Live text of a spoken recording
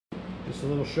Just a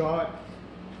little shot.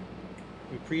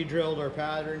 We pre-drilled our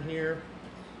pattern here.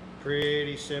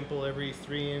 Pretty simple, every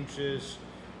 3 inches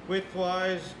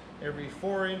widthwise, every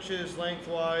 4 inches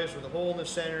lengthwise with a hole in the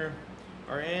center.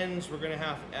 Our ends, we're gonna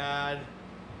have to add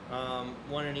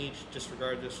one in each.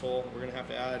 Disregard this hole. We're gonna have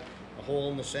to add a hole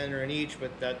in the center in each,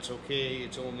 but that's okay.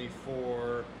 It's only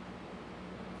for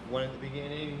one at the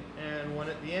beginning and one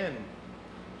at the end.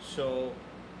 So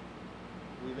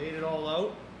we laid it all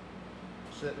out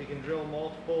so that we can drill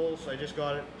multiples. I just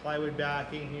got it plywood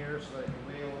backing here so that I can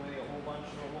whale away a whole bunch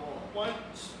of them all at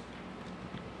once.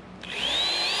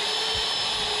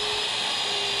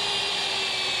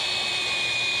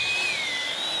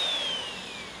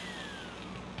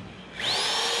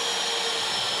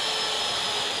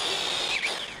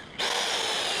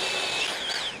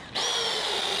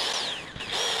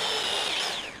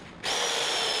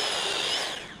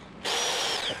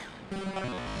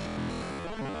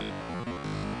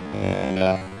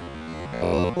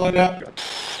 And plug up.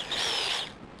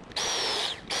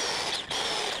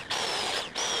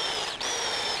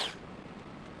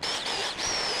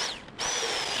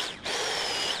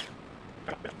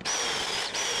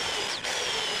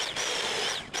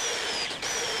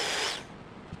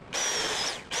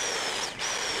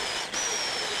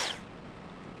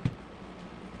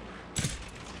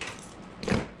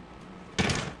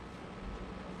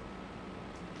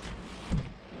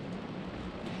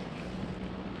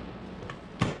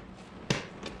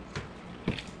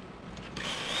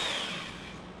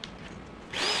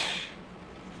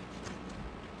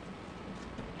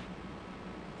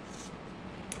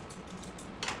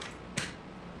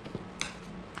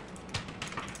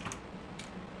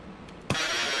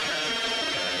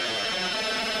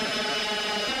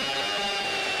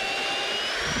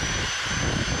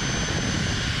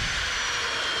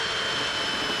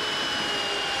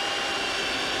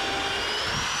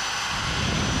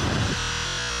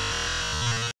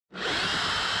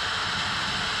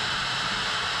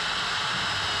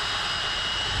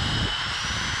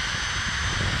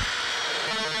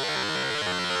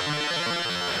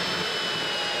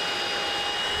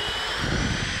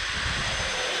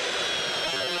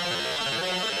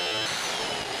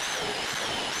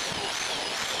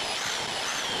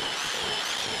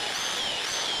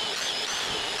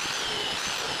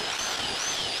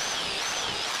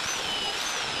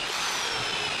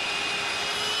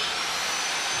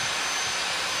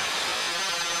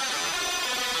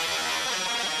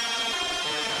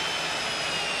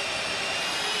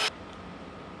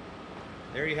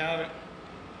 There you have it.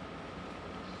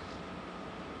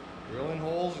 Drilling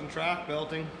holes and track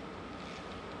belting.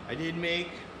 I did make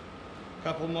a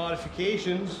couple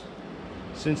modifications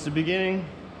since the beginning.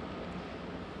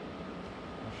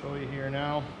 I'll show you here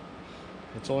now.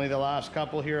 It's only the last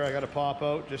couple here I got to pop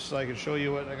out just so I can show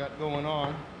you what I got going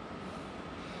on.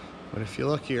 But if you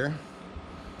look here,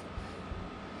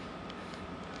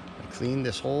 I cleaned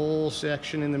this whole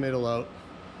section in the middle out.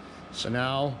 So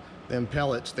now them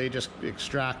pellets, they just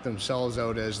extract themselves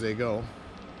out as they go.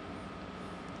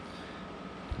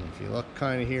 And if you look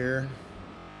kind of here,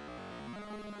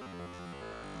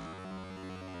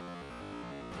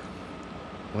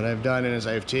 what I've done is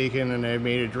I've taken and I've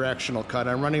made a directional cut.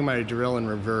 I'm running my drill in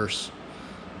reverse.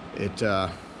 I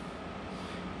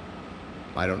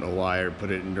don't know why I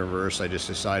put it in reverse. I just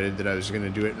decided that I was going to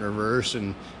do it in reverse,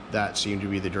 and that seemed to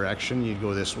be the direction. You'd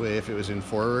go this way if it was in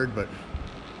forward, but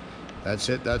that's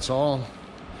it, that's all.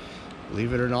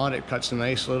 Believe it or not, it cuts a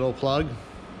nice little plug.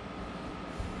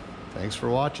 Thanks for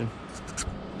watching.